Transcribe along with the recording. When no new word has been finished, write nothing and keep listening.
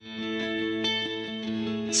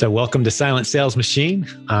So welcome to Silent Sales Machine.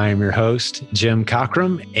 I'm your host, Jim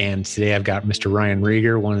Cockrum, and today I've got Mr. Ryan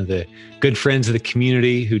Rieger, one of the good friends of the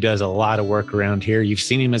community who does a lot of work around here. You've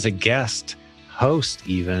seen him as a guest host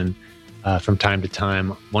even from time to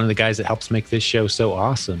time. One of the guys that helps make this show so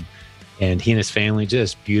awesome. And he and his family,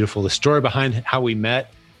 just beautiful. The story behind how we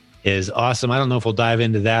met is awesome. I don't know if we'll dive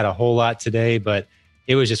into that a whole lot today, but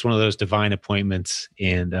it was just one of those divine appointments.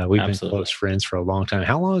 And we've been close friends for a long time.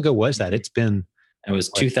 How long ago was that? It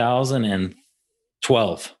was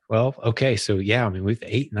 2012. 12? Okay. So yeah, I mean, we've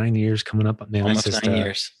 8-9 years coming up. Man, almost that's just, 9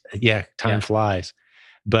 years. Yeah, time flies.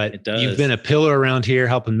 But It does. you've been a pillar around here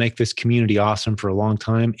helping make this community awesome for a long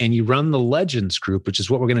time. And you run the Legends group, which is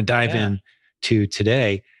what we're going to dive into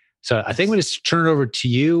today. So I think I'm going to turn it over to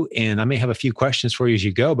you, and I may have a few questions for you as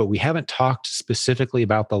you go, but we haven't talked specifically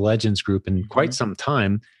about the Legends group in quite some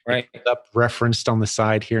time. Right. It's up referenced on the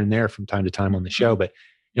side here and there from time to time on the show, but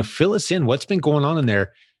fill us in. What's been going on in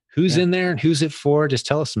there? Who's in there and who's it for? Just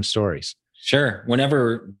tell us some stories. Sure.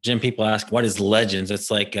 Whenever, Jim, people ask, what is Legends? It's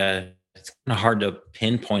like, it's kind of hard to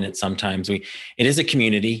pinpoint it sometimes. It is a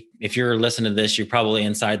community. If you're listening to this, you're probably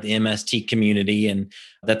inside the MST community. And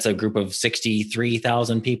that's a group of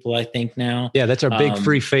 63,000 people, I think now. Yeah, that's our big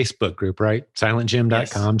free Facebook group, right?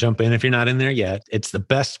 SilentJim.com. Yes. Jump in if you're not in there yet. It's the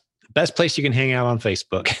best place you can hang out on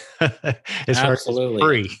Facebook.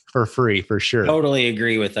 Absolutely. For free, for sure. Totally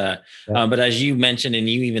agree with that. Yeah. But as you mentioned, and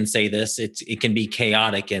you even say this, it can be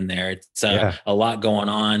chaotic in there. It's a lot going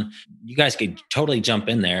on. You guys could totally jump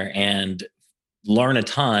in there and learn a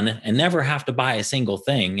ton and never have to buy a single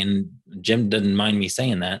thing. And Jim doesn't mind me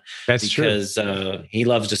saying that. That's because he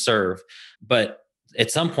loves to serve. But at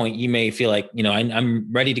some point you may feel like, I'm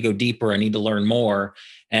ready to go deeper. I need to learn more.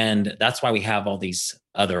 And that's why we have all these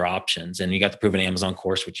other options. And you got the Proven Amazon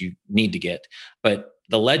course, which you need to get. But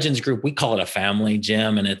the Legends group, we call it a family,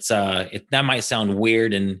 Jim. And it's that might sound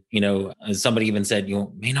weird. And, somebody even said,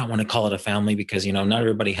 you may not want to call it a family because, not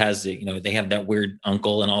everybody has it. They have that weird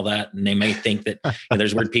uncle and all that. And they may think that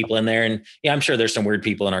there's weird people in there. And yeah, I'm sure there's some weird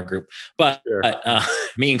people in our group, but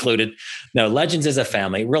me included. No, Legends is a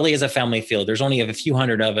family. It really is a family feel. There's only a few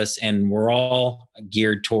hundred of us and we're all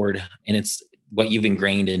geared toward, and it's what you've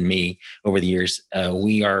ingrained in me over the years.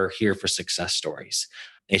 We are here for success stories.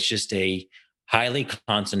 It's just a highly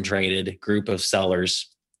concentrated group of sellers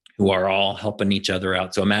who are all helping each other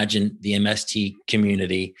out. So imagine the MST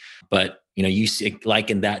community, but you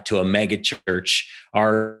liken that to a mega church.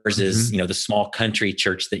 Ours is, the small country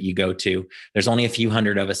church that you go to. There's only a few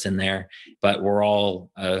hundred of us in there, but we're all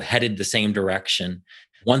headed the same direction.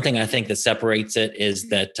 One thing I think that separates it is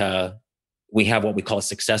that we have what we call a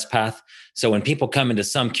success path. So when people come into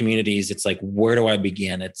some communities, it's like, where do I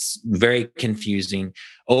begin? It's very confusing.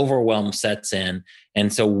 Overwhelm sets in.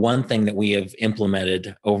 And so one thing that we have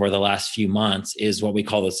implemented over the last few months is what we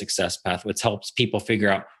call the success path, which helps people figure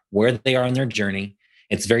out where they are in their journey.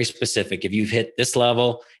 It's very specific. If you've hit this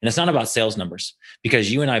level, and it's not about sales numbers,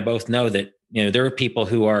 because you and I both know that, there are people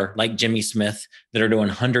who are like Jimmy Smith that are doing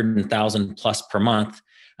 100,000 plus per month.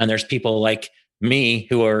 And there's people like me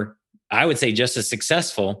who are, I would say, just as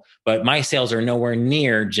successful, but my sales are nowhere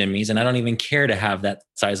near Jimmy's, and I don't even care to have that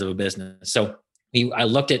size of a business. So I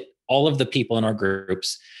looked at all of the people in our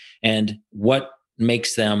groups and what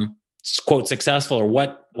makes them, quote, successful, or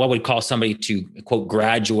what would cause somebody to, quote,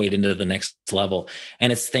 graduate into the next level.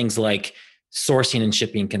 And it's things like sourcing and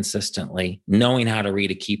shipping consistently, knowing how to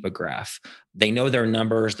read a Keepa graph. They know their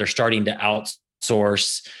numbers. They're starting to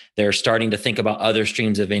outsource. They're starting to think about other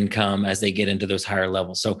streams of income as they get into those higher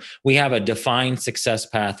levels. So we have a defined success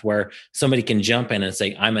path where somebody can jump in and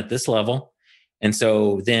say, I'm at this level. And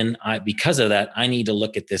so then because of that, I need to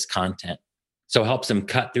look at this content. So it helps them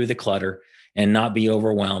cut through the clutter and not be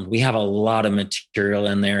overwhelmed. We have a lot of material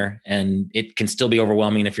in there, and it can still be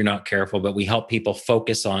overwhelming if you're not careful, but we help people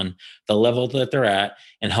focus on the level that they're at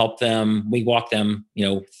and help them. We walk them,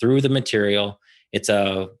 through the material. It's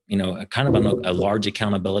a kind of a large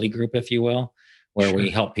accountability group, if you will, where we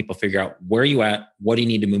help people figure out where you at, what do you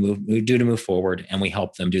need to do to move forward, and we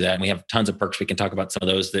help them do that. And we have tons of perks. We can talk about some of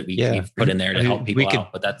those that we've put in there to help people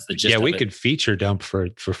out, but that's the gist of it. We could feature dump for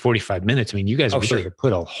 45 minutes. I mean, you guys really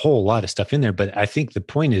put a whole lot of stuff in there, but I think the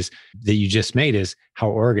point is that you just made is how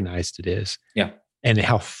organized it is. Yeah. And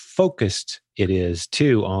how focused it is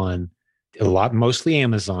too on mostly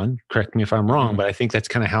Amazon, correct me if I'm wrong, but I think that's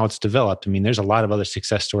kind of how it's developed. I mean, there's a lot of other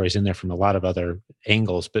success stories in there from a lot of other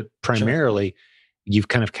angles, but primarily you've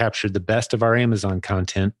kind of captured the best of our Amazon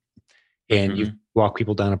content and you've walked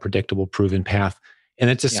people down a predictable, proven path. And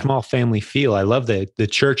it's a small family feel. I love the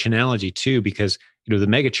church analogy too, because the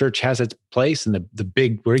mega church has its place and the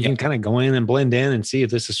big, where you can kind of go in and blend in and see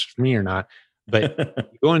if this is for me or not. But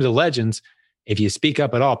you go into Legends, if you speak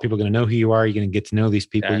up at all, people are going to know who you are. You're going to get to know these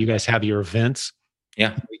people. Exactly. You guys have your events.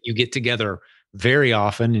 Yeah. You get together very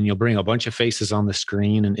often and you'll bring a bunch of faces on the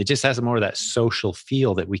screen. And it just has more of that social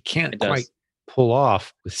feel that we can't quite pull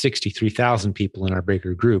off with 63,000 people in our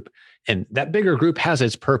bigger group. And that bigger group has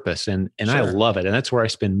its purpose. And I love it. And that's where I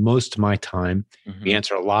spend most of my time. We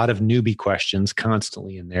answer a lot of newbie questions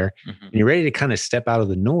constantly in there. And you're ready to kind of step out of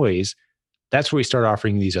the noise. That's where we start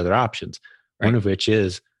offering these other options. Right. One of which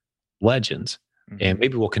is Legends. And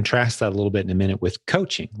maybe we'll contrast that a little bit in a minute with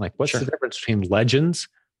coaching. Like, what's the difference between Legends,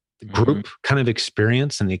 the group kind of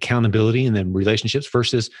experience and the accountability and then relationships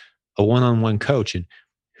versus a one-on-one coach, and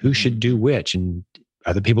who should do which, and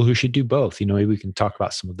are the people who should do both? Maybe we can talk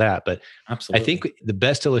about some of that. But absolutely, I think the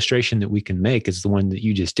best illustration that we can make is the one that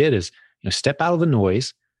you just did is, step out of the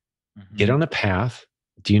noise, get on a path.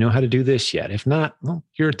 Do you know how to do this yet? If not, well,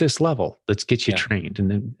 you're at this level. Let's get you trained.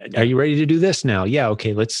 And then, are you ready to do this now? Yeah.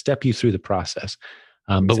 Okay. Let's step you through the process.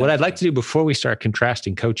 But what I'd like to do before we start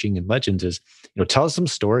contrasting coaching and Legends is, tell us some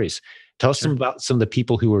stories. Tell us some about some of the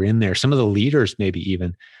people who were in there, some of the leaders, maybe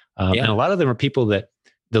even. And a lot of them are people that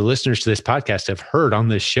the listeners to this podcast have heard on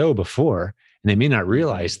this show before, and they may not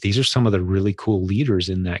realize these are some of the really cool leaders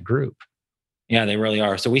in that group. Yeah, they really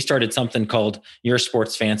are. So we started something called, you're a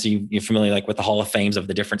sports fan, so you're familiar with the Hall of Fames of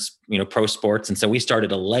the different, pro sports. And so we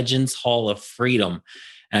started a Legends Hall of Freedom.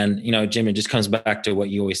 And, Jim, it just comes back to what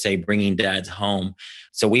you always say, bringing dads home.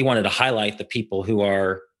 So we wanted to highlight the people who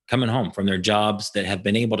are coming home from their jobs that have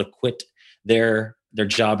been able to quit their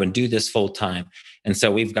job and do this full time. And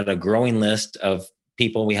so we've got a growing list of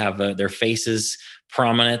people. We have their faces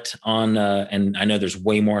prominent on, and I know there's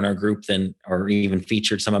way more in our group than, or even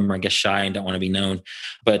featured. Some of them are, I guess, shy and don't want to be known.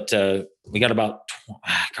 But we got about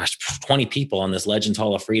 20 people on this Legends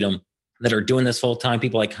Hall of Freedom that are doing this full time.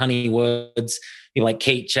 People like Honey Woods, people like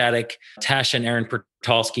Kate Chaddock, Tasha and Aaron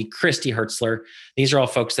Pertalski, Christy Hertzler. These are all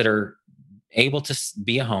folks that are able to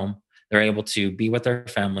be at home. They're able to be with their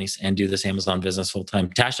families and do this Amazon business full time.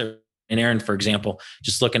 Tasha and Aaron, for example,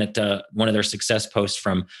 just looking at one of their success posts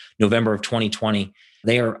from November of 2020,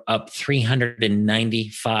 they are up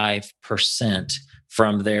 395%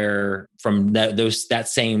 from that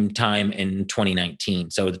same time in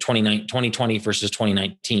 2019. So the 2020 versus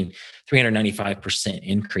 2019, 395%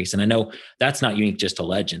 increase. And I know that's not unique just to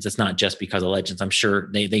Legends. It's not just because of Legends. I'm sure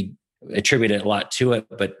they attribute a lot to it,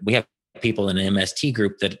 but we have people in an MST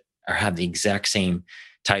group that have the exact same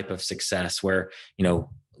type of success where,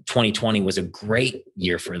 2020 was a great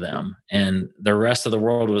year for them and the rest of the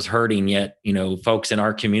world was hurting, yet, folks in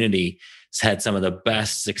our community had some of the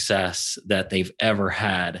best success that they've ever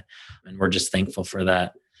had. And we're just thankful for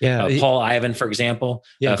that. Yeah. Paul Ivan, for example,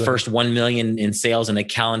 first 1 million in sales in a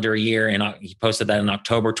calendar year. And he posted that in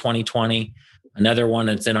October 2020. Another one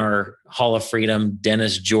that's in our Hall of Freedom,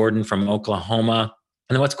 Dennis Jordan from Oklahoma.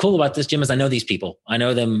 And what's cool about this, Jim, is I know these people. I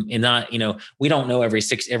know them in not, we don't know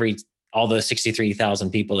all the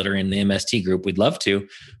 63,000 people that are in the MST group. We'd love to,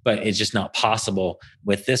 but it's just not possible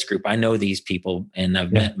with this group. I know these people and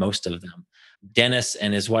I've met most of them. Dennis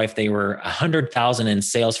and his wife, they were 100,000 in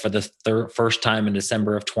sales for the first time in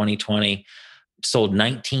December of 2020, sold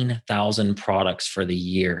 19,000 products for the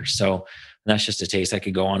year. So that's just a taste. I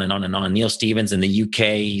could go on and on and on. Neil Stevens in the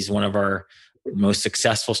UK, he's one of our most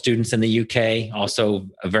successful students in the UK, also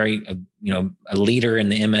a leader in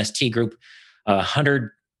the MST group,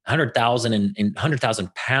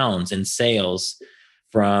 100,000 pounds in sales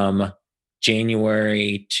from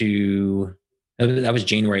January to, that was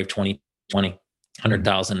January of 2020,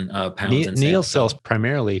 100,000 pounds in sales. Neil sells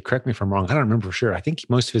primarily, correct me if I'm wrong, I don't remember for sure. I think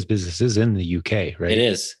most of his business is in the UK, right? It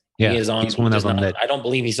is. Yeah, he is on, he's one of them I don't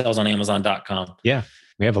believe he sells on Amazon.com. Yeah.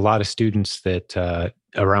 We have a lot of students that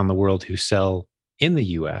around the world who sell in the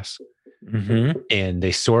US and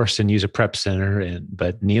they source and use a prep center.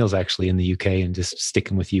 But Neil's actually in the UK and just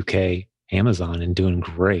sticking with UK Amazon and doing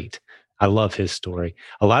great. I love his story.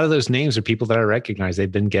 A lot of those names are people that I recognize.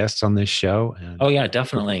 They've been guests on this show. And oh yeah,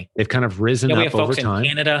 definitely. They've kind of risen up over time. We have folks in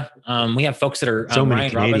Canada. We have folks that are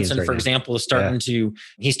Ryan Robinson, for example, is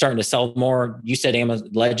he's starting to sell more. You said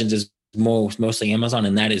Legends is mostly Amazon,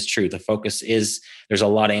 and that is true. The focus is, there's a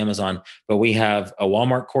lot of Amazon, but we have a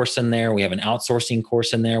Walmart course in there. We have an outsourcing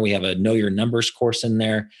course in there. We have a Know Your Numbers course in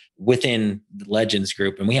there within the Legends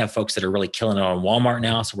group. And we have folks that are really killing it on Walmart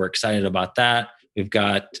now. So we're excited about that. We've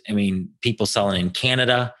got, people selling in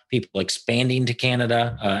Canada, people expanding to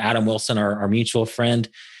Canada. Adam Wilson, our mutual friend,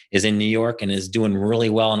 is in New York and is doing really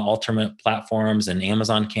well on alternate platforms and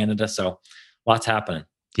Amazon Canada. So lots happening.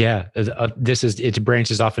 Yeah, it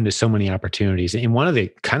branches off into so many opportunities. And one of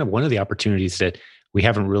the opportunities that we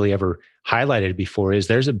haven't really ever highlighted before is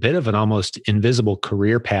there's a bit of an almost invisible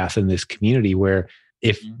career path in this community where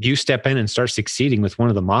if you step in and start succeeding with one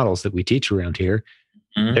of the models that we teach around here,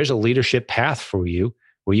 there's a leadership path for you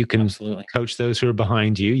where you can coach those who are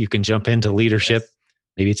behind you. You can jump into leadership.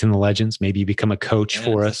 Maybe it's in the Legends. Maybe you become a coach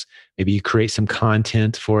for us. Maybe you create some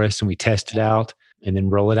content for us and we test it out and then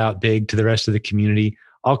roll it out big to the rest of the community.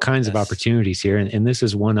 All kinds of opportunities here. And this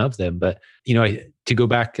is one of them. But, to go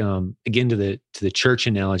back again to the church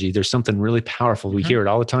analogy, there's something really powerful. We hear it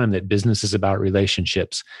all the time that business is about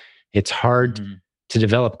relationships. It's hard to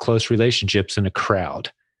develop close relationships in a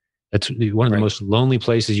crowd. That's one of the most lonely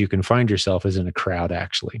places you can find yourself is in a crowd,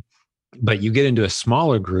 actually. But you get into a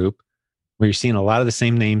smaller group where you're seeing a lot of the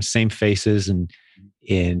same names, same faces, and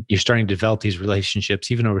you're starting to develop these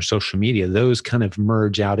relationships, even over social media. Those kind of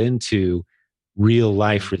merge out into real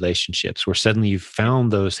life relationships where suddenly you've found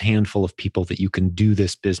those handful of people that you can do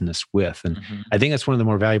this business with. And I think that's one of the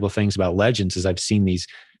more valuable things about Legends is I've seen these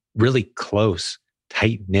really close,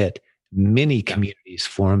 tight-knit mini communities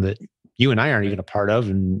form that you and I aren't even a part of,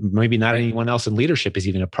 and maybe not anyone else in leadership is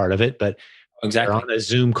even a part of it, but they're on a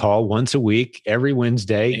Zoom call once a week, every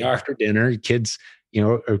Wednesday after dinner. Kids,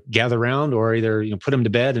 or gather around or either, put them to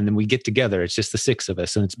bed and then we get together. It's just the 6 of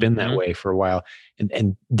us. And it's been that way for a while.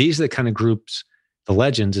 And these are the kind of groups, the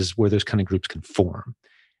Legends is where those kind of groups can form.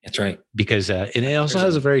 That's right. Because, and it also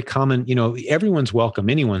has a very common, everyone's welcome,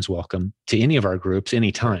 anyone's welcome to any of our groups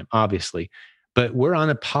anytime, obviously. But we're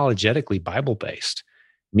unapologetically Bible-based,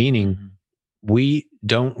 meaning we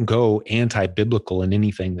don't go anti-biblical in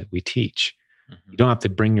anything that we teach. You don't have to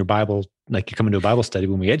bring your Bible like you come into a Bible study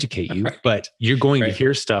when we educate you, but you're going to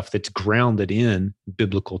hear stuff that's grounded in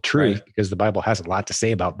biblical truth because the Bible has a lot to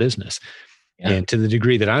say about business. And to the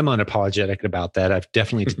degree that I'm unapologetic about that, I've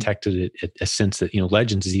definitely detected a sense that,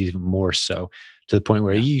 Legends is even more so, to the point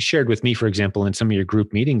where you shared with me, for example, in some of your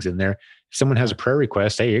group meetings in there, if someone has a prayer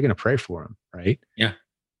request, hey, you're going to pray for them, right? Yeah,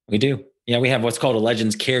 we do. Yeah, we have what's called a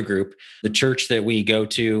Legends Care Group. The church that we go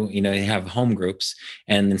to, they have home groups.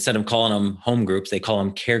 And instead of calling them home groups, they call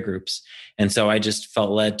them care groups. And so I just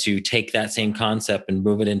felt led to take that same concept and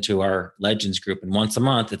move it into our Legends group. And once a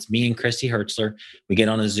month, it's me and Christy Hertzler. We get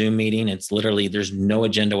on a Zoom meeting. It's literally, there's no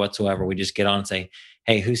agenda whatsoever. We just get on and say,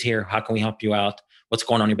 hey, who's here? How can we help you out? What's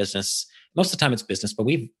going on in your business? Most of the time it's business, but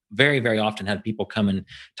we've very, very often had people come and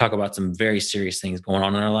talk about some very serious things going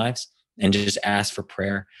on in our lives. And just ask for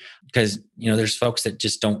prayer because, there's folks that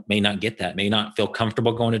just may not get that, may not feel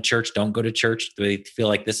comfortable going to church, don't go to church. They feel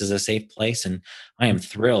like this is a safe place. And I am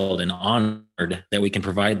thrilled and honored that we can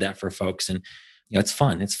provide that for folks. And, it's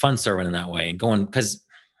fun. It's fun serving in that way and going, because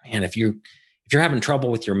man, if you're having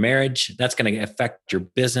trouble with your marriage, that's going to affect your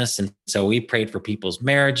business. And so we prayed for people's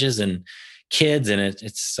marriages and kids. And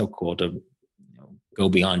it's so cool to go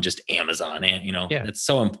beyond just Amazon. And, it's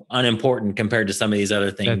so unimportant compared to some of these other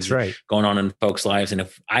things going on in folks' lives. And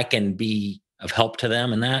if I can be of help to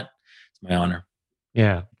them in that, it's my honor.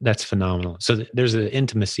 Yeah, that's phenomenal. So there's an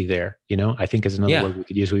intimacy there, I think is another word we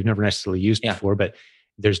could use. We've never necessarily used before, but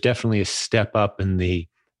there's definitely a step up in the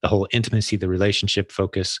whole intimacy, the relationship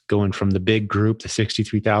focus, going from the big group, the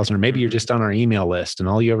 63,000, or maybe you're just on our email list and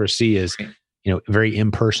all you ever see is, very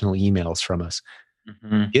impersonal emails from us.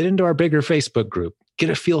 Get into our bigger Facebook group. Get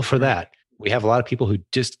a feel for that. We have a lot of people who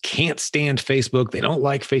just can't stand Facebook. They don't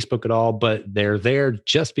like Facebook at all, but they're there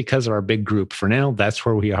just because of our big group. For now, that's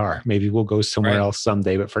where we are. Maybe we'll go somewhere else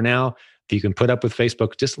someday. But for now, if you can put up with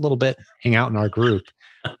Facebook just a little bit, hang out in our group.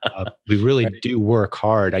 We really do work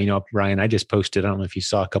hard. Ryan, I just posted, I don't know if you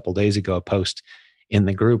saw a couple of days ago, a post in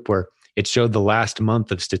the group where it showed the last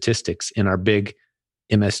month of statistics in our big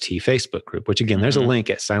MST Facebook group, which again, there's a link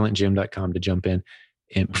at silentjim.com to jump in.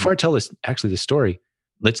 And before I tell the story,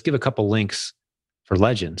 let's give a couple links for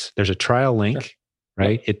Legends. There's a trial link,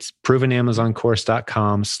 right? Yep. It's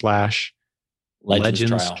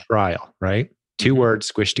provenamazoncourse.com/Legends trial, right? 2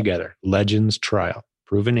 words squished together, Legends trial,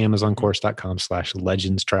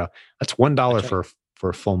 provenamazoncourse.com/Legends trial. That's $1 for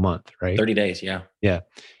a full month, right? 30 days. Yeah. Yeah.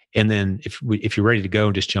 And then if you're ready to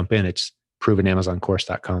go, just jump in. It's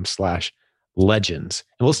provenamazoncourse.com/Legends.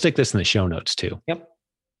 And we'll stick this in the show notes too. Yep.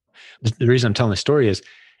 The reason I'm telling the story is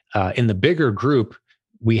in the bigger group,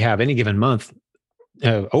 we have any given month,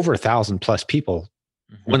 over 1,000+ people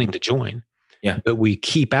wanting to join. Yeah. But we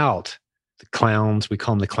keep out the clowns, we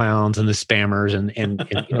call them the clowns and the spammers and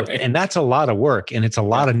and that's a lot of work. And it's a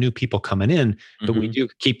lot of new people coming in, but we do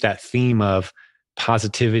keep that theme of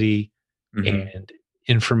positivity and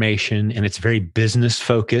information. And it's very business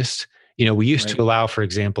focused. We used to allow, for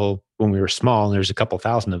example, when we were small, and there's a couple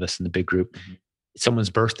thousand of us in the big group, someone's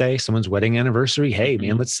birthday, someone's wedding anniversary. Hey,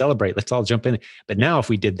 man, let's celebrate. Let's all jump in. But now if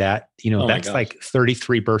we did that, Oh my that's gosh. like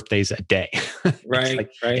 33 birthdays a day. It's Right.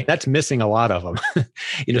 like, Right. that's missing a lot of them.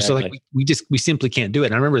 So like Exactly. we simply can't do it.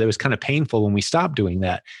 And I remember that was kind of painful when we stopped doing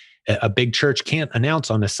that. A big church can't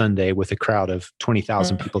announce on a Sunday with a crowd of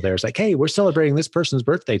 20,000 people there. It's like, hey, we're celebrating this person's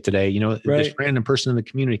birthday today. This Right. random person in the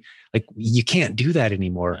community. Like, you can't do that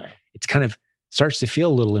anymore. No. It's kind of starts to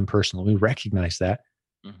feel a little impersonal. We recognize that.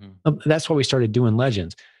 Mhm. That's why we started doing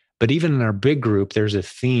Legends. But even in our big group, there's a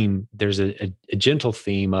theme. There's a gentle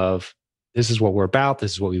theme of, this is what we're about.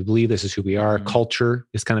 This is what we believe. This is who we are. Mhm. Culture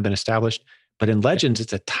has kind of been established. But in Legends,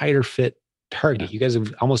 it's a tighter fit target. Yeah. You guys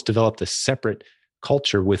have almost developed a separate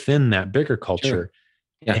culture within that bigger culture. Sure.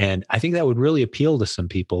 Yeah. And I think that would really appeal to some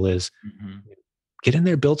people is Mhm. get in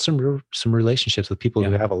there, build some relationships with people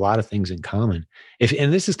who Yeah. have a lot of things in common.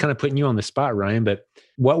 And this is kind of putting you on the spot, Ryan, but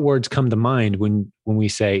what words come to mind when we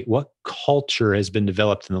say what culture has been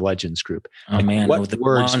developed in the Legends group? Oh Like, man, what the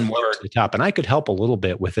words one float word. to the top? And I could help a little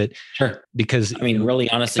bit with it Sure. because I mean, really,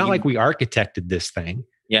 it's honestly, not like we architected this thing.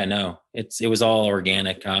 yeah, no, it was all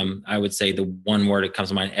organic. I would say the one word that comes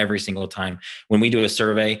to mind every single time when we do a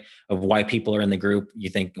survey of why people are in the group, you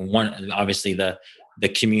think one, obviously the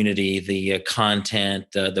community, the content,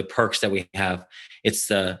 the perks that we have. It's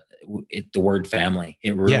the word family.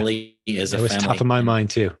 It really is a It was family. top of my mind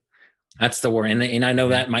too. That's the word. And I know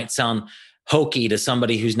that might sound hokey to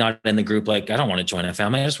somebody who's not in the group. Like, I don't want to join a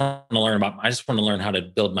family. I just want to learn how to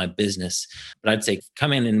build my business. But I'd say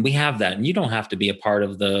come in, and we have that. And you don't have to be a part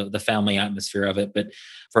of the family atmosphere of it. But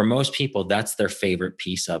for most people, that's their favorite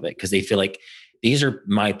piece of it, because they feel like these are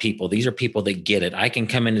my people. These are people that get it. I can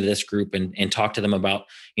come into this group and talk to them about,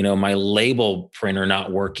 my label printer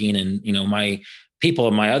not working, and, my people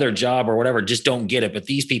in my other job or whatever just don't get it. But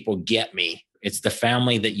these people get me. It's the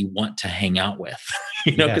family that you want to hang out with,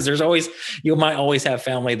 because you might always have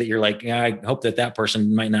family that you're like, yeah, I hope that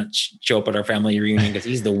person might not show up at our family reunion because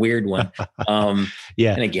he's the weird one.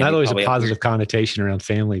 Yeah. And again, Not always a probably positive connotation around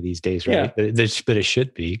family these days, right? Yeah. But it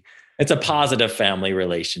should be. It's a positive family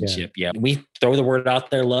relationship. Yeah. We throw the word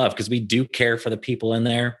out there, love, because we do care for the people in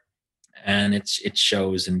there, and it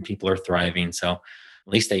shows, and people are thriving. So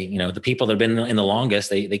at least they, the people that have been in the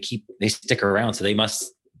longest, they stick around. So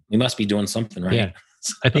we must be doing something right. Yeah.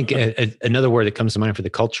 I think another word that comes to mind for the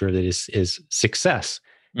culture that is success,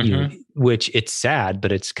 which it's sad,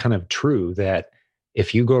 but it's kind of true that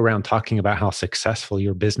if you go around talking about how successful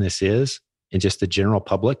your business is in just the general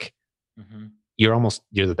public, you're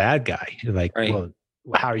the bad guy. You're like, right. Well,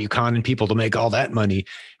 how are you conning people to make all that money?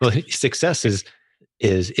 Well, success is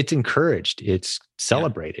it's encouraged, it's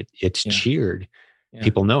celebrated, it's cheered. Yeah.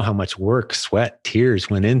 People know how much work, sweat, tears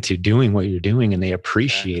went into doing what you're doing, and they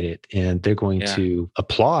appreciate it, and they're going to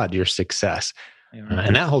applaud your success.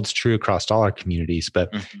 And that holds true across all our communities. But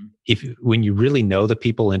when you really know the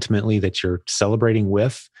people intimately that you're celebrating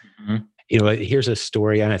with, here's a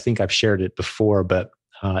story, and I think I've shared it before, but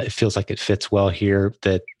it feels like it fits well here,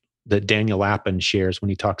 that Daniel Lappin shares when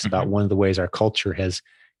he talks about one of the ways our culture has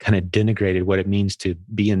kind of denigrated what it means to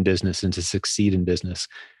be in business and to succeed in business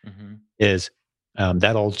is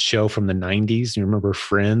that old show from the 90s. You remember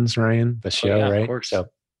Friends, Ryan? The show, right? Of course. So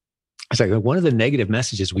it's like one of the negative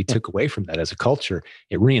messages we took away from that as a culture.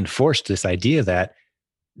 It reinforced this idea that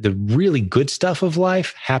the really good stuff of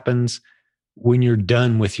life happens when you're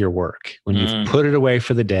done with your work, when you've put it away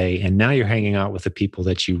for the day, and now you're hanging out with the people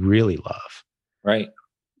that you really love. Right.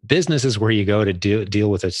 Business is where you go to deal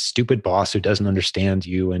with a stupid boss who doesn't understand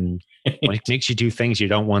you and makes you do things you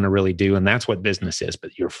don't want to really do. And that's what business is.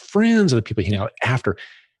 But your friends are the people you hang out after.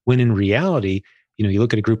 When in reality, you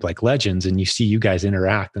look at a group like Legends and you see you guys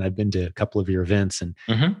interact. And I've been to a couple of your events, and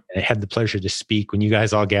I had the pleasure to speak when you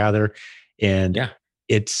guys all gather. And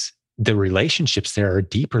it's the relationships there are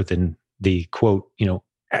deeper than the quote,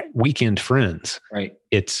 weekend friends. Right.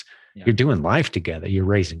 It's you're doing life together. You're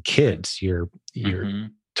raising kids. You're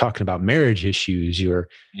talking about marriage issues. You're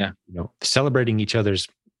celebrating each other's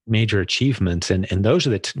major achievements, and those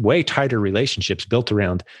are the way tighter relationships built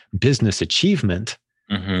around business achievement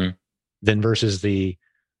than versus the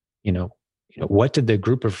what did the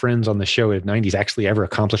group of friends on the show in the 90s actually ever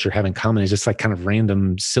accomplish or have in common? Is just like kind of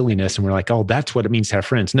random silliness, and we're like, oh, that's what it means to have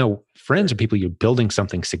friends. No, friends are people you're building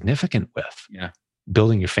something significant with.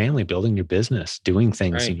 Building your family, building your business, doing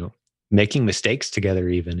things, making mistakes together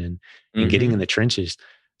even, and getting in the trenches.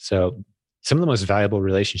 So some of the most valuable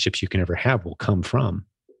relationships you can ever have will come from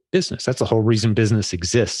business. That's the whole reason business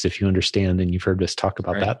exists. If you understand, and you've heard us talk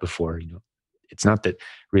about that before, it's not that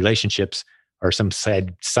relationships are some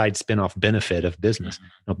side spin-off benefit of business.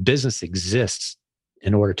 No, business exists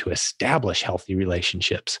in order to establish healthy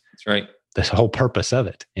relationships. That's right. the whole purpose of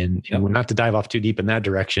it. And we're not to dive off too deep in that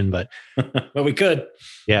direction, but but we could.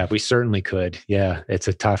 Yeah, we certainly could. Yeah, it's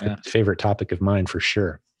a favorite topic of mine for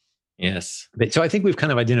sure. Yes. But, so I think we've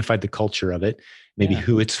kind of identified the culture of it, maybe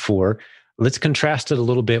who it's for. Let's contrast it a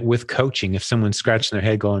little bit with coaching. If someone's scratching their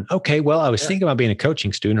head going, okay, well, I was thinking about being a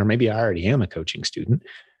coaching student, or maybe I already am a coaching student.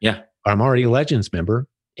 Yeah. Or I'm already a Legends member,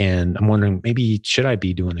 and I'm wondering, maybe should I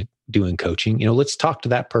be doing coaching? Let's talk to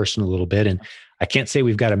that person a little bit. And I can't say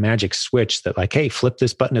we've got a magic switch that like, hey, flip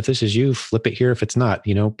this button if this is you, flip it here if it's not,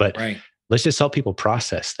 but let's just help people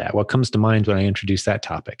process that. What comes to mind when I introduce that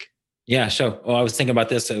topic? Yeah, sure. Well, I was thinking about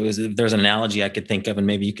this. There's an analogy I could think of, and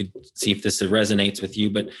maybe you could see if this resonates with you.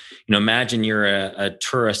 But imagine you're a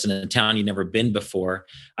tourist in a town you've never been before.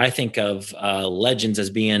 I think of Legends as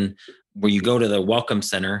being where you go to the welcome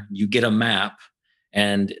center, you get a map,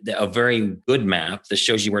 and a very good map that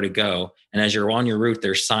shows you where to go. And as you're on your route,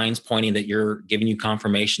 there's signs pointing that you're giving you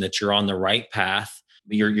confirmation that you're on the right path.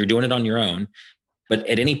 You're doing it on your own. But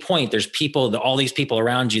at any point, there's all these people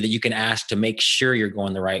around you that you can ask to make sure you're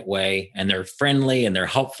going the right way. And they're friendly and they're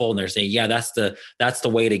helpful. And they're saying, yeah, that's the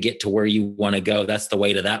way to get to where you want to go. That's the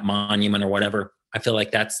way to that monument or whatever. I feel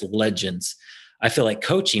like that's Legends. I feel like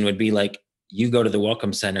coaching would be like, you go to the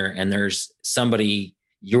welcome center and there's somebody,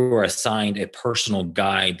 you're assigned a personal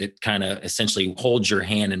guide that kind of essentially holds your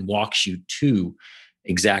hand and walks you to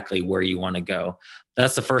exactly where you want to go.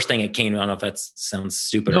 That's the first thing that came. I don't know if that sounds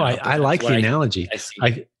stupid. No, I like the analogy.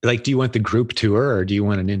 I like, do you want the group tour or do you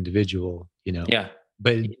want an individual, Yeah.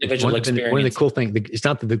 But individual experience. One of the cool things, it's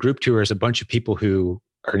not that the group tour is a bunch of people who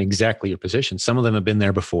are in exactly your position. Some of them have been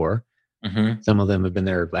there before. Mm-hmm. Some of them have been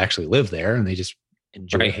there, actually live there, and they just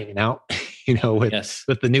enjoy hanging out,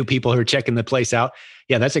 with the new people who are checking the place out.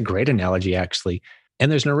 Yeah, that's a great analogy, actually. And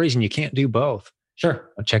there's no reason you can't do both. Sure.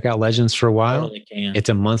 Check out Legends for a while. Totally can. It's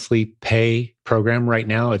a monthly pay program right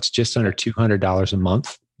now. It's just under $200 a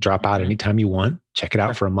month. Drop out anytime you want. Check it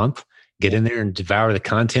out for a month. Get in there and devour the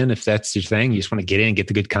content. If that's your thing, you just want to get in, get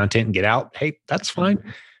the good content and get out. Hey, that's fine.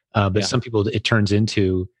 But some people, it turns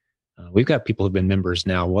into, we've got people who've been members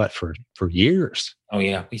now, for years. Oh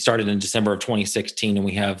yeah. We started in December of 2016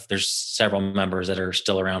 and there's several members that are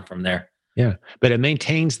still around from there. Yeah. But it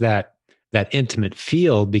maintains that intimate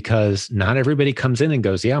feel because not everybody comes in and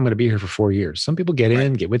goes, yeah, I'm going to be here for 4 years. Some people get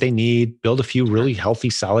in, get what they need, build a few really healthy,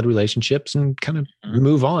 solid relationships and kind of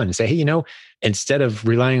move on and say, hey, instead of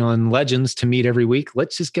relying on Legends to meet every week,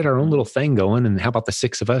 let's just get our own little thing going. And how about the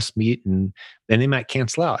 6 of us meet? And then they might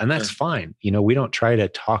cancel out. And that's fine. We don't try to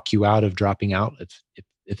talk you out of dropping out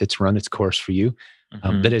if it's run its course for you.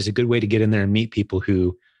 But it's a good way to get in there and meet people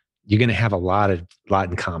who you're going to have a lot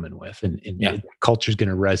in common with, and culture is going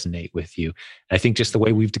to resonate with you. I think just the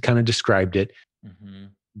way we've kind of described it,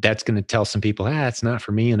 that's going to tell some people, it's not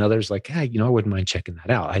for me. And others like, I wouldn't mind checking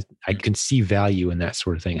that out. I can see value in that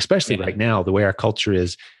sort of thing, especially right now, the way our culture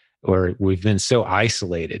is, or we've been so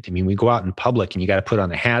isolated. I mean, we go out in public and you got to put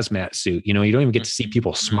on a hazmat suit. You don't even get to see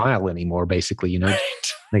people smile anymore, basically,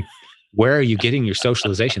 like, where are you getting your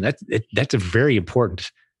socialization? That's a very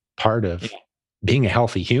important part of being a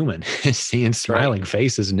healthy human, seeing smiling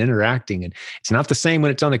faces and interacting. And it's not the same when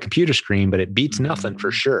it's on a computer screen, but it beats nothing for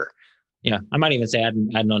sure. Yeah. I might even say adding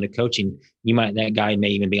on to coaching, that guy may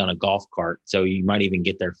even be on a golf cart. So you might even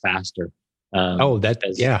get there faster. That's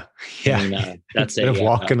instead of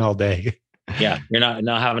walking all day. Yeah. You're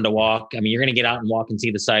not having to walk. I mean, you're going to get out and walk and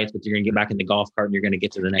see the sights, but you're going to get back in the golf cart and you're going to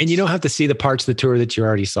get to the next. And you don't have to see the parts of the tour that you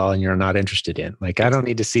already saw and you're not interested in. Like, I don't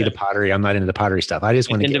need to see the pottery. I'm not into the pottery stuff. I just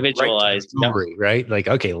want to individualized get right, right? Like,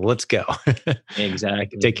 okay, let's go.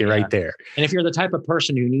 Exactly. Take you right there. And if you're the type of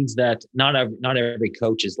person who needs that, not every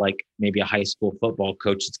coach is like maybe a high school football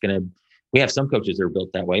coach. We have some coaches that are built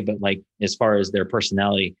that way, but like, as far as their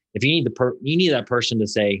personality, if you need that person to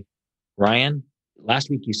say, Ryan,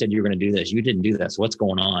 last week you said you were going to do this. You didn't do this. What's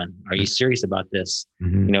going on? Are you serious about this?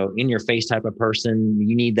 In your face type of person,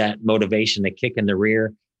 you need that motivation to kick in the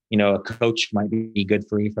rear. A coach might be good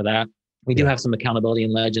for you for that. We do have some accountability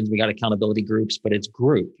in Legends. We got accountability groups, but it's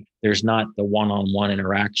group. There's not the one-on-one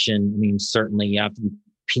interaction. I mean, certainly you have to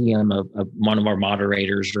PM of one of our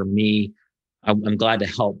moderators or me. I'm glad to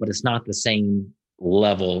help, but it's not the same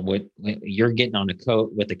level with you're getting on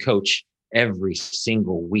with the coach every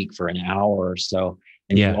single week for an hour or so.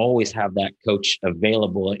 And you always have that coach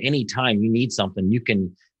available at any time you need something, you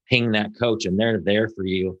can ping that coach and they're there for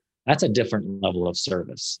you. That's a different level of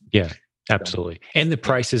service. Yeah, absolutely. And the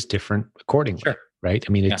price is different accordingly, right?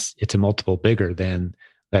 I mean, it's a multiple bigger than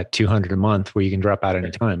that $200 a month where you can drop out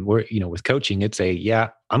any time. Where, with coaching, it's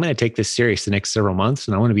I'm going to take this serious the next several months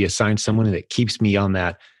and I want to be assigned someone that keeps me on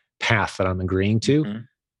that path that I'm agreeing to.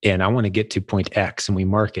 and I want to get to point X, and we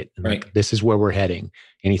mark it. And Right. like, this is where we're heading.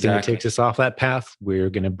 Anything Exactly. that takes us off that path, we're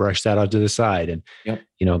going to brush that out to the side. And, Yep.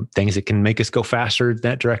 things that can make us go faster in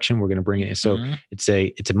that direction, we're going to bring it in. So Mhm. it's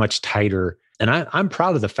a much tighter, and I'm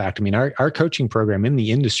proud of the fact. I mean, our coaching program in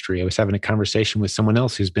the industry, I was having a conversation with someone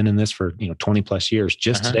else who's been in this for, 20 plus years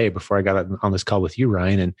just today before I got on this call with you,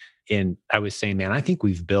 Ryan. And I was saying, man, I think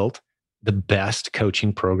we've built the best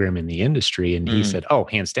coaching program in the industry. And he said, oh,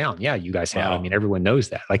 hands down. Yeah, you guys have. Wow. I mean, everyone knows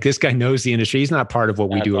that. Like, this guy knows the industry. He's not part of what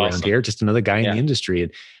we That's do around awesome. here, just another guy in Yeah. the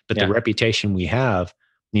industry. But Yeah. the reputation we have,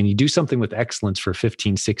 and you do something with excellence for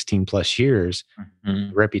 15, 16 plus years, Mhm.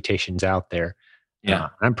 the reputation's out there. Yeah.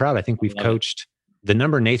 I'm proud. I think we've love it. coached. The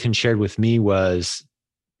number Nathan shared with me was,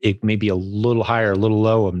 it may be a little higher, a little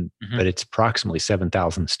low, but it's approximately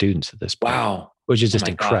 7,000 students at this point. Wow. Which is Oh just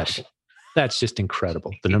my incredible. gosh. That's just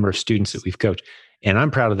incredible, the number of students that we've coached. And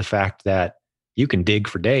I'm proud of the fact that you can dig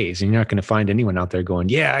for days and you're not going to find anyone out there going,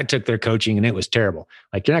 yeah, I took their coaching and it was terrible.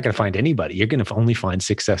 Like, you're not going to find anybody. You're going to only find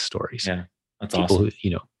success stories. Yeah. That's People awesome.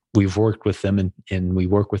 who, we've worked with them and we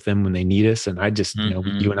work with them when they need us. And I just,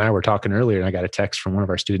 Mhm. you and I were talking earlier, and I got a text from one of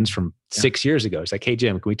our students from 6 years ago. It's like, hey,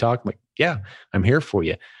 Jim, can we talk? I'm like, yeah, I'm here for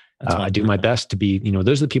you. That's I do wonderful. my best to be,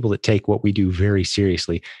 those are the people that take what we do very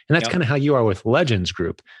seriously. And that's Yep. kind of how you are with Legends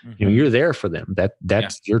Group. Mhm. You're there for them.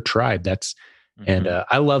 That's your tribe. And Mhm.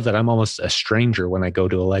 I love that I'm almost a stranger when I go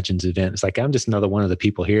to a Legends event. It's like, I'm just another one of the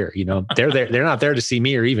people here. They're there. They're not there to see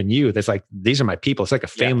me or even you. It's like, these are my people. It's like a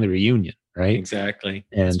family reunion, right? Exactly.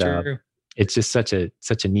 And That's true. it's just such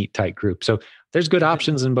a neat, tight group. So there's good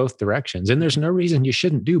options in both directions, and there's no reason you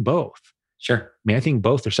shouldn't do both. Sure. I mean, I think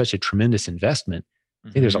both are such a tremendous investment. I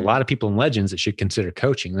think there's a Mhm. lot of people in Legends that should consider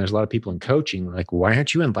coaching. There's a lot of people in coaching, like, why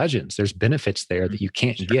aren't you in Legends? There's benefits there that you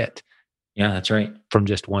can't Sure. get Yeah, that's right. from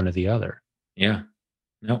just one or the other. Yeah.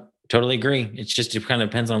 No, totally agree. It's just, it kind of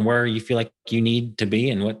depends on where you feel like you need to be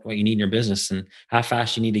and what you need in your business and how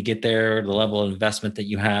fast you need to get there, the level of investment that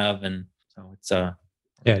you have. And so it's, Yeah,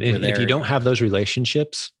 we're if you there. don't have those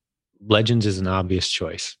relationships, Legends is an obvious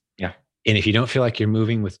choice. Yeah. And if you don't feel like you're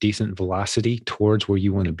moving with decent velocity towards where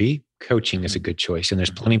you want to be, coaching is a good choice. And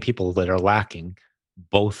there's plenty of people that are lacking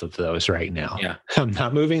both of those right now. Yeah. I'm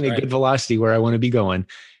not moving at Right. good velocity where I want to be going,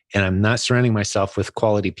 and I'm not surrounding myself with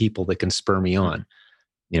quality people that can spur me on.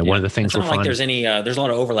 One of the things It's we're not like finding. there's any, there's a lot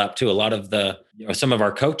of overlap too. A lot of the, some of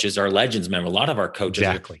our coaches are Legends members. A lot of our coaches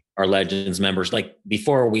Exactly. are Legends members. Like,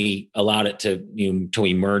 before we allowed it to, till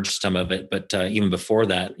we merged some of it, but even before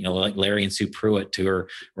that, like Larry and Sue Pruitt, who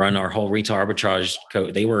run our whole retail arbitrage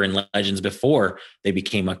coach, they were in Legends before they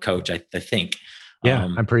became a coach. I think. Yeah,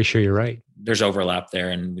 I'm pretty sure you're right. There's overlap there,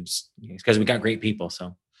 and we just, because we got great people.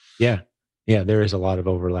 So Yeah, there is a lot of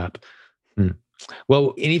overlap.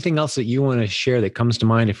 Well, anything else that you want to share that comes to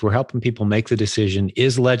mind if we're helping people make the decision,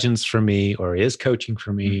 is Legends for me, or is coaching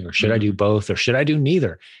for me, or should I do both, or should I do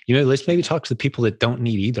neither? Let's maybe talk to the people that don't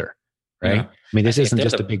need either, right? Yeah. I mean, this If isn't they're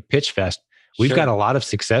just a big pitch fest. We've Sure. got a lot of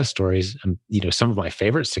success stories. Some of my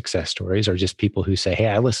favorite success stories are just people who say, hey,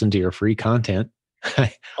 I listened to your free content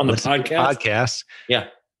on the listened to your podcast. podcasts. Yeah,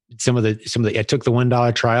 Some of the, I took the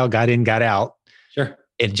 $1 trial, got in, got out. sure.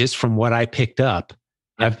 And just from what I picked up,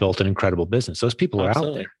 I've built an incredible business. Those people are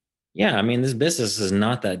out there. Yeah, I mean, this business is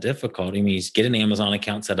not that difficult. I mean, you just get an Amazon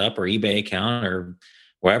account set up, or eBay account, or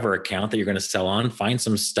wherever account that you're going to sell on. Find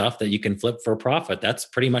some stuff that you can flip for a profit. That's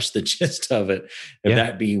pretty much the gist of it. If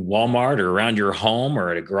that be Walmart, or around your home,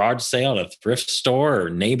 or at a garage sale, at a thrift store, or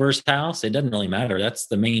neighbor's house, it doesn't really matter. That's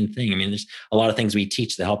the main thing. I mean, there's a lot of things we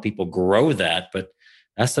teach to help people grow that, but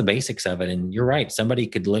that's the basics of it. And you're right. Somebody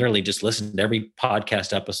could literally just listen to every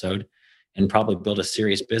podcast episode and probably build a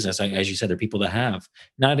serious business. As you said, there are people that have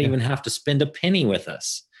not even have to spend a penny with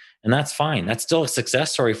us. And that's fine. That's still a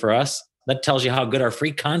success story for us. That tells you how good our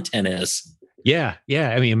free content is. Yeah.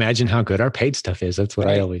 I mean, imagine how good our paid stuff is. That's what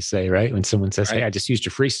I Right. always say, right? When someone says, hey, I just used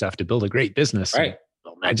your free stuff to build a great business. Right.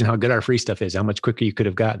 Well, imagine how good our free stuff is, how much quicker you could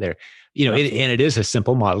have got there. And it is a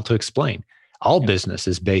simple model to explain. All business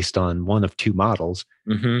is based on one of two models,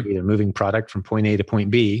 either moving product from point A to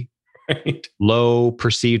point B, Right. low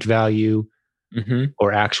perceived value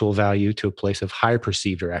or actual value, to a place of high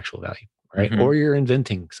perceived or actual value, right? Or you're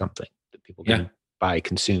inventing something that people can buy,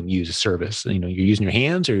 consume, use a service. You're using your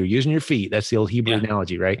hands or you're using your feet. That's the old Hebrew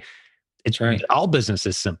analogy, right? It's right. All business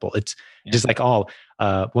is simple. It's just like one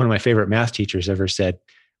of my favorite math teachers ever said,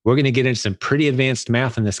 we're going to get into some pretty advanced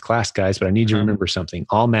math in this class, guys, but I need you to remember something.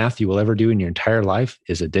 All math you will ever do in your entire life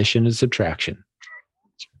is addition and subtraction.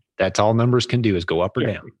 That's all numbers can do, is go up or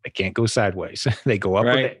down. They can't go sideways. They go up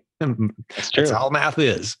or down. That's true. That's all math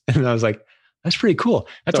is. And I was like, That's pretty cool.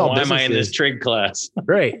 That's so all. Why am I in this trig class?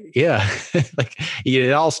 Right. Yeah. Like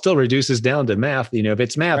it all still reduces down to math. If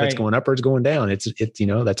it's math, it's going up or it's going down. It's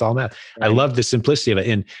that's all math. Right. I love the simplicity of it.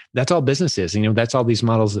 And that's all business is. That's all these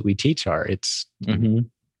models that we teach are. It's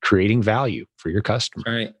creating value for your customer.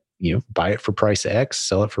 Right. Buy it for price X,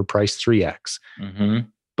 sell it for price 3X.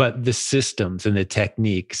 But the systems and the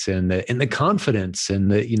techniques and the confidence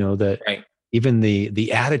and even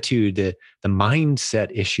the attitude, the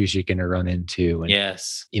mindset issues you're going to run into. And,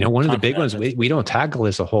 yes. One of the big ones, we don't tackle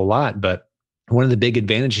this a whole lot, but one of the big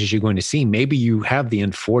advantages you're going to see, maybe you have the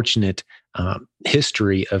unfortunate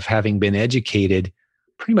history of having been educated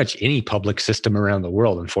pretty much any public system around the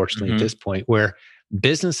world, unfortunately, at this point, where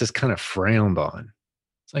business is kind of frowned on.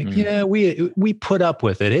 It's like, yeah, we put up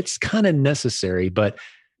with it. It's kind of necessary, but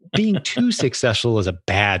being too successful is a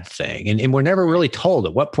bad thing. And we're never really told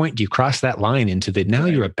at what point do you cross that line into now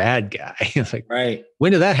you're a bad guy. It's like,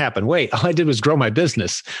 when did that happen? Wait, all I did was grow my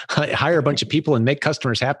business, hire a bunch of people and make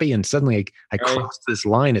customers happy. And suddenly I crossed this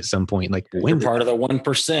line at some point. Like when you're part of the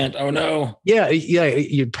 1%. Oh no. Yeah.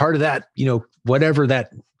 You're part of that, whatever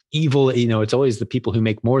that evil, it's always the people who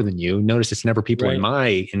make more than you. Notice it's never people in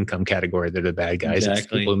my income category that are the bad guys. Exactly. It's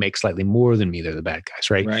people who make slightly more than me. They're the bad guys,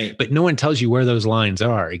 right? But no one tells you where those lines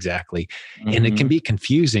are exactly. And it can be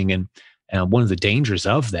confusing. And one of the dangers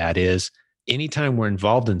of that is anytime we're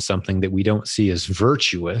involved in something that we don't see as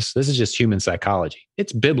virtuous, this is just human psychology.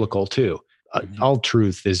 It's biblical too. All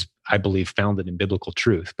truth is, I believe, founded in biblical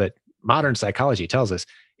truth. But modern psychology tells us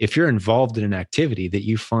if you're involved in an activity that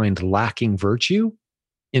you find lacking virtue,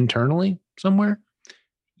 internally somewhere,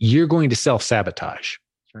 you're going to self-sabotage.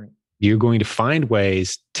 Right. You're going to find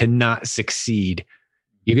ways to not succeed.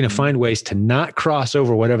 You're going to find ways to not cross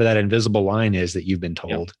over whatever that invisible line is that you've been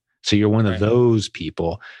told. Yep. So you're one of those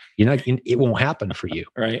people. It won't happen for you.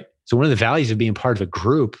 Right. So one of the values of being part of a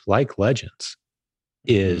group like Legends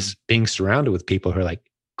is being surrounded with people who are like,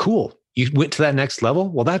 cool, you went to that next level?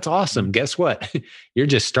 Well, that's awesome. Guess what? You're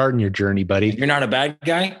just starting your journey, buddy. You're not a bad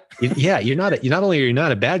guy? You're not only are you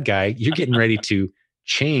not a bad guy, you're getting ready to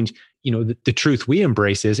change. The truth we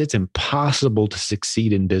embrace is it's impossible to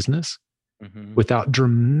succeed in business without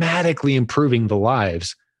dramatically improving the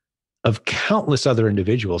lives of countless other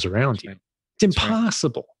individuals around you. It's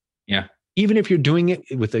impossible. Yeah. Even if you're doing it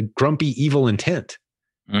with a grumpy, evil intent,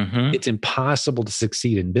 it's impossible to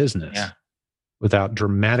succeed in business. Yeah. Without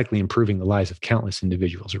dramatically improving the lives of countless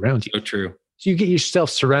individuals around you. So true. So you get yourself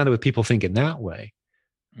surrounded with people thinking that way.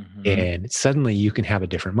 And suddenly you can have a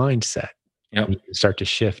different mindset. Yep. You can start to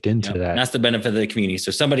shift into that. And that's the benefit of the community. So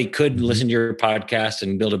somebody could listen to your podcast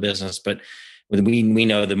and build a business, but we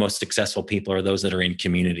know the most successful people are those that are in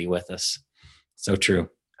community with us. So true.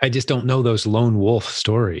 I just don't know those lone wolf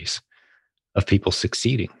stories of people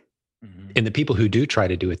succeeding. And the people who do try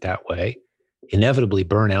to do it that way inevitably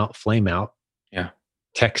burn out, flame out. Yeah.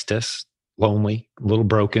 Text us, lonely, a little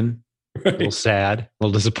broken, a little sad, a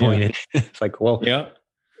little disappointed. It's like, well,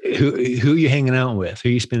 who are you hanging out with? Who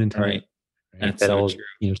are you spending time with? That's so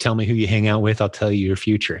true. Tell me who you hang out with. I'll tell you your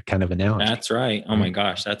future kind of analogy. That's right. Oh my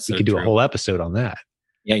gosh. That's so You could do a whole episode on that.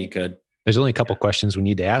 Yeah, you could. There's only a couple questions we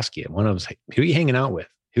need to ask you. One of them is, who are you hanging out with?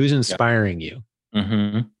 Who's inspiring you?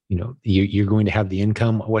 You're going to have the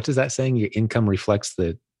income. What is that saying? Your income reflects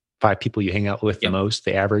the 5 people you hang out with the most,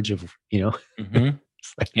 the average of, come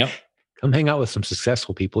hang out with some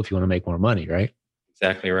successful people if you want to make more money, right?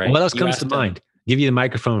 Exactly right. What else comes to mind? Give you the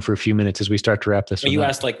microphone for a few minutes as we start to wrap this one up. You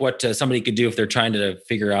asked like what somebody could do if they're trying to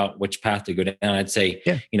figure out which path to go down. I'd say,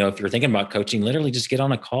 if you're thinking about coaching, literally just get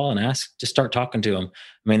on a call and just start talking to them.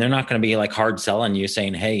 I mean, they're not going to be like hard selling you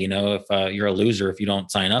saying, hey, if you're a loser, if you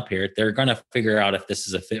don't sign up here, they're going to figure out if this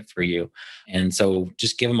is a fit for you. And so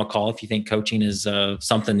just give them a call. If you think coaching is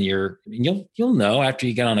something you'll know after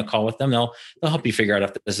you get on a call with them, they'll help you figure out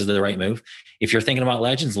if this is the right move. If you're thinking about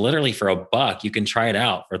Legends, literally for $1, you can try it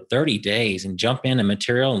out for 30 days and jump in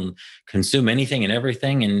material and consume anything and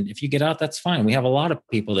everything. And if you get out, that's fine. We have a lot of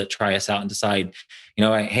people that try us out and decide,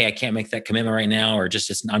 hey, I can't make that commitment right now, or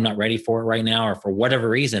just I'm not ready for it right now, or for whatever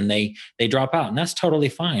reason, they drop out, and that's totally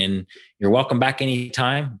fine. And you're welcome back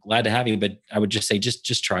anytime. Glad to have you. But I would just say,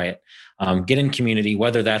 just try it. Get in community,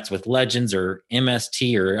 whether that's with Legends or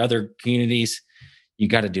MST or other communities. You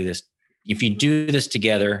got to do this. If you do this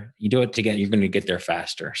together, you're going to get there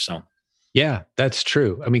faster. So. Yeah, that's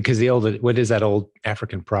true. I mean, because what is that old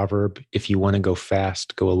African proverb? If you want to go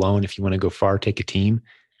fast, go alone. If you want to go far, take a team.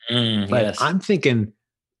 But yes. I'm thinking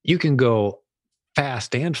you can go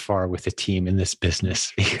fast and far with a team in this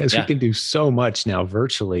business because we can do so much now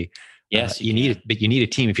virtually. Yes, you need it, but you need a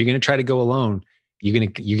team. If you're going to try to go alone, you're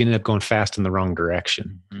going to end up going fast in the wrong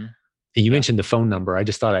direction. You mentioned the phone number. I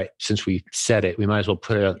just thought since we said it, we might as well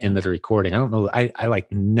put it in the recording. I don't know. I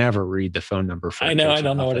like never read the phone number for. I know. I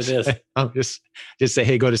don't know what it is. I'll just say,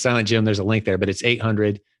 hey, go to Silent Jim. There's a link there, but it's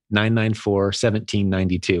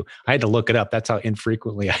 800-994-1792. I had to look it up. That's how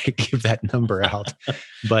infrequently I give that number out.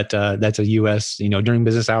 But that's a U.S. During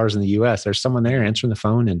business hours in the U.S. There's someone there answering the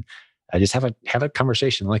phone, and I just have a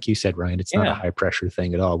conversation, like you said, Ryan. It's not a high pressure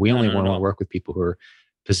thing at all. We only want to work with people who are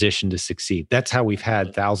positioned to succeed. That's how we've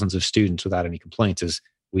had thousands of students without any complaints. Is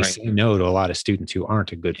we say no to a lot of students who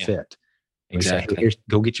aren't a good fit. Exactly. We say,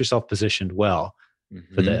 go get yourself positioned well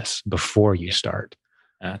for this before you start.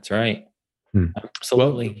 That's right.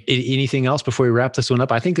 Absolutely. Well, anything else before we wrap this one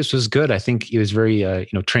up? I think this was good. I think it was very,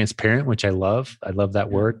 transparent, which I love. I love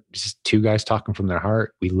that word. It's just two guys talking from their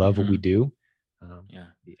heart. We love what we do.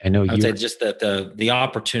 I know I would say just that the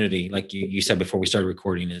opportunity, like you said before we started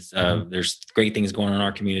recording, is there's great things going on in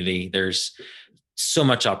our community. There's so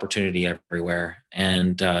much opportunity everywhere,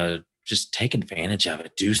 and just take advantage of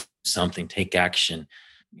it. Do something. Take action.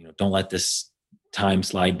 Don't let this time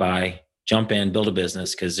slide by. Jump in, build a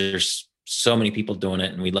business, because there's so many people doing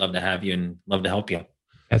it, and we'd love to have you and love to help you.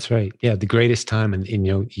 That's right. Yeah, the greatest time. And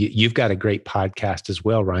you've got a great podcast as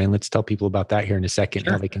well, Ryan. Let's tell people about that here in a second,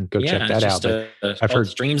 how they can go check that out. I've heard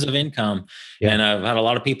Streams of Income. And I've had a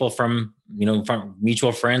lot of people from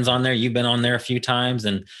mutual friends on there. You've been on there a few times.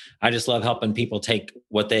 And I just love helping people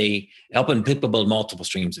helping people build multiple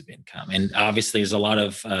streams of income. And obviously there's a lot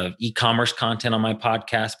of e-commerce content on my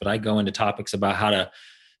podcast, but I go into topics about how to,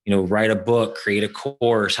 write a book, create a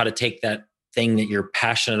course, how to take that thing that you're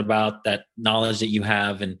passionate about, that knowledge that you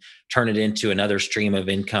have, and turn it into another stream of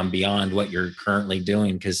income beyond what you're currently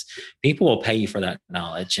doing, because people will pay you for that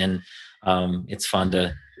knowledge. And it's fun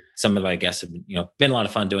to, some of, I guess, have been a lot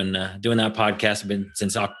of fun doing that podcast. I've been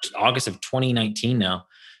since August of 2019 now.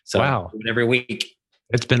 So wow. Every week.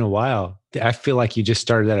 It's been a while. I feel like you just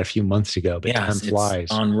started that a few months ago, but time flies.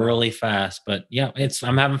 It's on really fast, but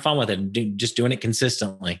I'm having fun with it, just doing it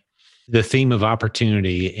consistently. The theme of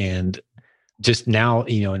opportunity, and just now,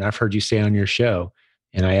 and I've heard you say on your show,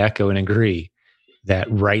 and I echo and agree,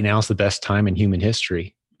 that right now is the best time in human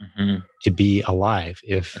history to be alive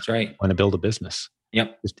if that's right. you want to build a business.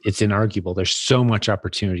 Yep. It's inarguable. There's so much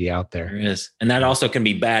opportunity out there. There is. And that also can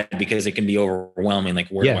be bad because it can be overwhelming. Like,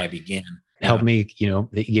 where do I begin? Help me,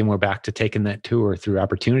 again, we're back to taking that tour through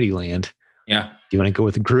Opportunity Land. Yeah. Do you want to go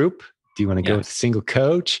with a group? Do you want to go with a single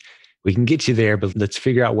coach? We can get you there, but let's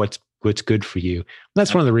figure out what's good for you. And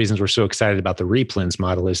that's one of the reasons we're so excited about the Replens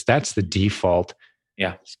model. Is that's the default,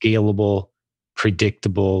 scalable,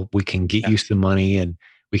 predictable. We can get you some money, and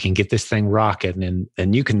we can get this thing rocking,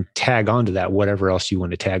 and you can tag onto that whatever else you want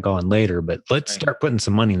to tag on later. But let's start putting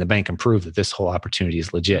some money in the bank and prove that this whole opportunity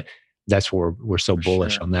is legit. That's where we're so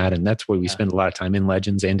bullish on that, and that's where we spend a lot of time in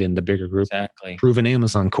Legends and in the bigger group, Proven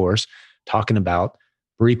Amazon course, talking about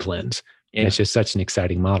Replens. Yeah. It's just such an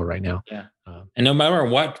exciting model right now. Yeah. And no matter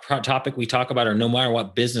what topic we talk about, or no matter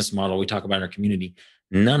what business model we talk about in our community,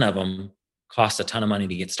 none of them cost a ton of money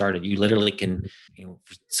to get started. You literally can, a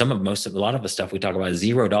lot of the stuff we talk about is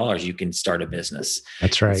 $0. You can start a business.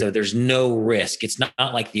 That's right. So there's no risk. It's not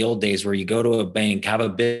like the old days where you go to a bank, have a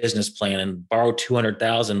business plan, and borrow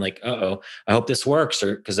 $200,000. Like, I hope this works,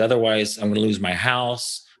 or because otherwise I'm going to lose my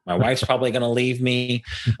house. My wife's probably going to leave me.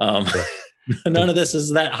 None of this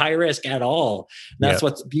is that high risk at all. And that's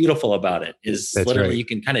what's beautiful about it. Is that's literally you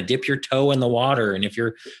can kind of dip your toe in the water. And if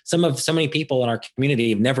you're so many people in our community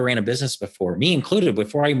have never ran a business before, me included.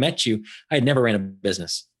 Before I met you, I had never ran a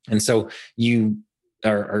business. And so you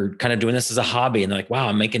are kind of doing this as a hobby, and they're like, wow,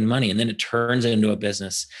 I'm making money. And then it turns into a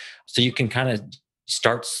business. So you can kind of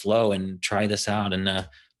start slow and try this out. And,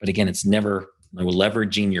 but again, it's never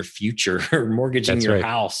leveraging your future or mortgaging your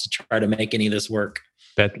house to try to make any of this work.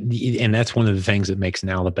 And that's one of the things that makes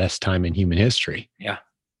now the best time in human history. Yeah.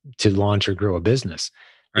 To launch or grow a business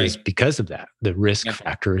is because of that. The risk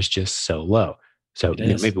factor is just so low. So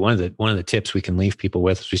maybe one of the tips we can leave people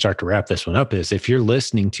with as we start to wrap this one up is, if you're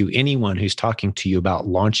listening to anyone who's talking to you about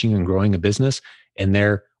launching and growing a business, and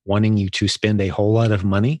they're wanting you to spend a whole lot of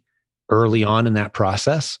money early on in that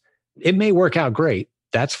process, it may work out great.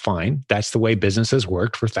 That's fine. That's the way businesses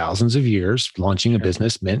worked for thousands of years. Launching a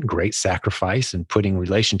business meant great sacrifice and putting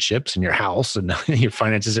relationships in your house and your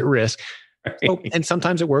finances at risk. So, and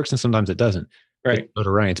sometimes it works and sometimes it doesn't. Right. But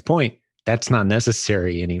to Ryan's point, that's not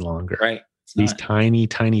necessary any longer. Right. These tiny,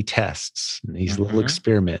 tiny tests and these little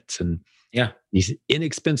experiments and these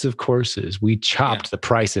inexpensive courses. We chopped the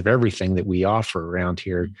price of everything that we offer around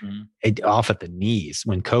here off at the knees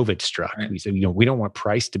when COVID struck. We said, we don't want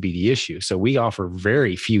price to be the issue. So we offer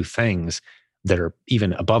very few things that are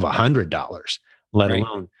even above $100, let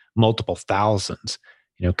alone multiple thousands.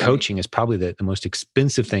 Coaching is probably the most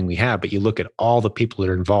expensive thing we have, but you look at all the people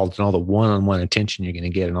that are involved and all the one-on-one attention you're going to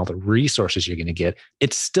get and all the resources you're going to get,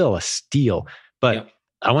 it's still a steal. But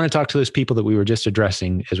I want to talk to those people that we were just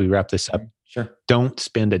addressing as we wrap this up. Sure. Don't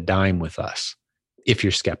spend a dime with us if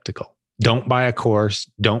you're skeptical. Don't buy a course.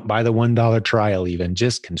 Don't buy the $1 trial even.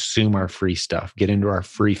 Just consume our free stuff. Get into our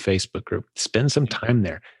free Facebook group. Spend some time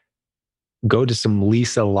there. Go to some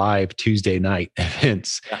Lisa Live Tuesday night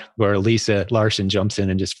events where Lisa Larson jumps in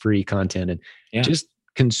and just free content and just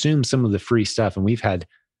consume some of the free stuff. And we've had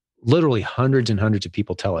literally hundreds and hundreds of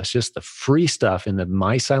people tell us just the free stuff in the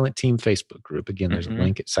My Silent Team Facebook group. Again, there's a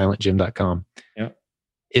link at silentjim.com.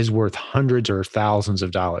 Is worth hundreds or thousands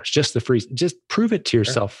of dollars. Just the free, just prove it to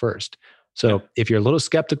yourself first. So if you're a little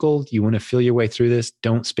skeptical, you want to feel your way through this,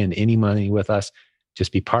 don't spend any money with us.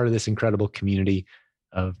 Just be part of this incredible community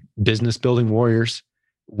of business building warriors.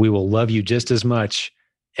 We will love you just as much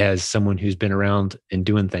as someone who's been around and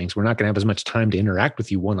doing things. We're not going to have as much time to interact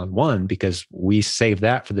with you one-on-one because we save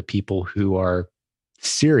that for the people who are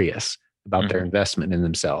serious about their investment in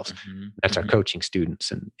themselves. That's our coaching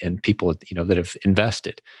students and people, that have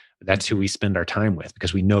invested. That's who we spend our time with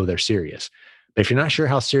because we know they're serious. But if you're not sure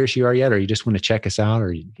how serious you are yet, or you just want to check us out,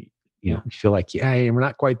 or you feel like, hey, we're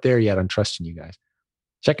not quite there yet, I'm trusting you guys.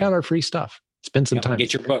 Check out our free stuff. Spend some time.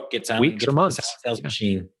 Get your book. Get weeks or months. Sales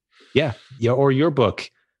Machine. Yeah, or your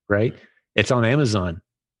book, right? It's on Amazon.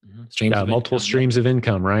 Multiple streams of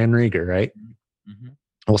income. Ryan Rieger, right?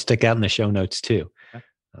 We'll stick out in the show notes too.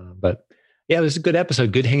 But yeah, it was a good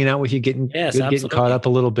episode. Good hanging out with you, getting caught up a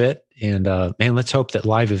little bit. And man, let's hope that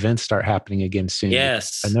live events start happening again soon.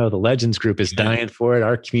 Yes. I know the Legends group is dying for it.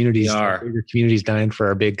 Our community's dying for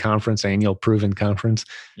our big conference, annual Proven Conference.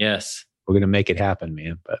 Yes. We're going to make it happen,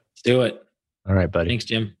 man. But let's do it. All right, buddy. Thanks,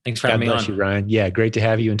 Jim. Thanks for having me on. God bless you, Ryan. Yeah, great to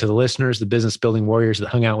have you. And to the listeners, the business building warriors that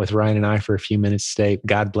hung out with Ryan and I for a few minutes today,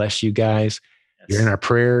 God bless you guys. Yes. You're in our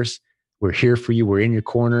prayers. We're here for you. We're in your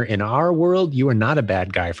corner. In our world, you are not a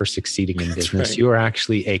bad guy for succeeding in business. Right. You are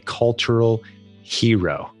actually a cultural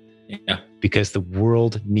hero. Yeah. Because the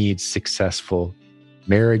world needs successful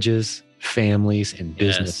marriages, families, and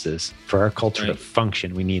businesses. For our culture to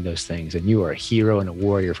function, we need those things. And you are a hero and a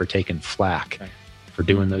warrior for taking flack, for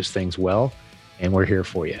doing those things well. And we're here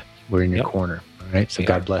for you. We're in your corner. All right. So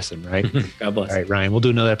God bless them, right? God bless. All right, Ryan, we'll do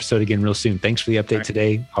another episode again real soon. Thanks for the update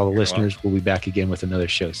today. All the listeners, we'll be back again with another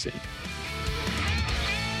show soon.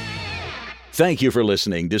 Thank you for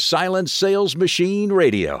listening to Silent Sales Machine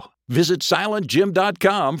Radio. Visit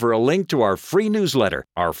silentjim.com for a link to our free newsletter,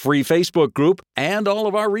 our free Facebook group, and all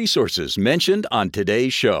of our resources mentioned on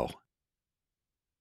today's show.